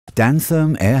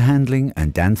Dantherm Air Handling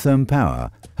and Dantherm Power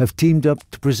have teamed up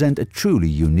to present a truly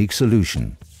unique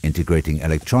solution, integrating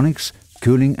electronics,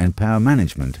 cooling and power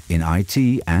management in IT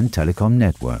and telecom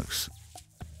networks.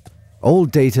 All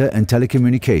data and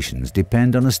telecommunications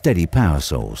depend on a steady power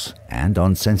source and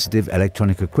on sensitive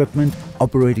electronic equipment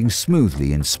operating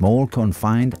smoothly in small,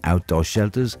 confined outdoor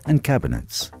shelters and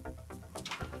cabinets.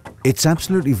 It's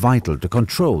absolutely vital to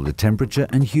control the temperature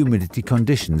and humidity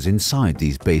conditions inside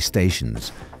these base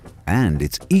stations, and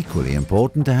it's equally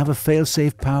important to have a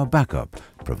fail-safe power backup,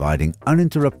 providing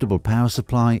uninterruptible power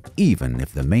supply even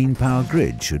if the main power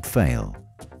grid should fail.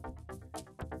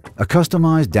 A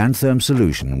customized Dantherm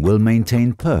solution will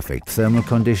maintain perfect thermal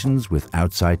conditions with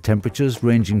outside temperatures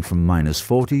ranging from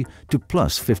 -40 to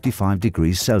 +55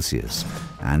 degrees Celsius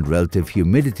and relative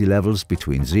humidity levels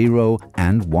between 0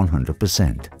 and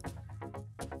 100%.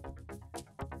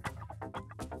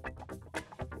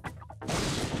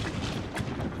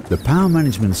 The power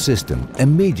management system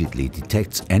immediately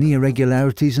detects any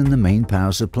irregularities in the main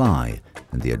power supply,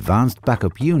 and the advanced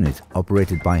backup unit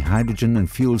operated by hydrogen and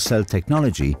fuel cell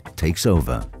technology takes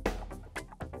over.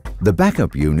 The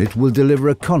backup unit will deliver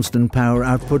a constant power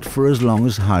output for as long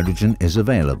as hydrogen is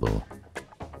available.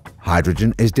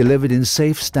 Hydrogen is delivered in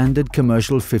safe standard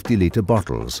commercial 50-litre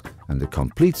bottles, and the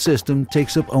complete system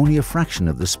takes up only a fraction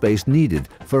of the space needed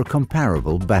for a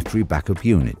comparable battery backup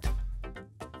unit.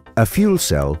 A fuel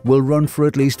cell will run for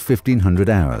at least 1500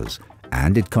 hours,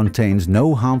 and it contains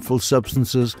no harmful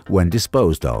substances when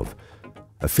disposed of.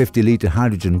 A 50-litre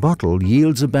hydrogen bottle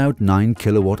yields about 9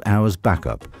 kilowatt-hours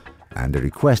backup, and a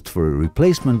request for a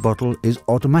replacement bottle is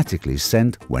automatically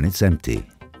sent when it's empty.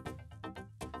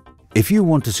 If you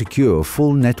want to secure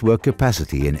full network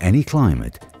capacity in any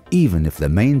climate, even if the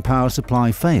main power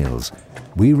supply fails,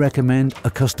 we recommend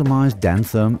a customized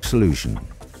Dantherm solution.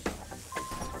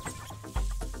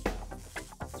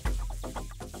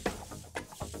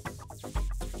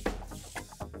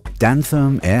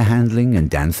 Dantherm Air Handling and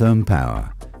Dantherm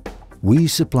Power. We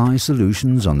supply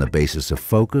solutions on the basis of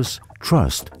focus,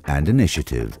 trust and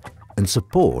initiative, and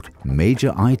support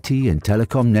major IT and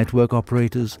telecom network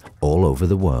operators all over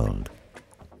the world.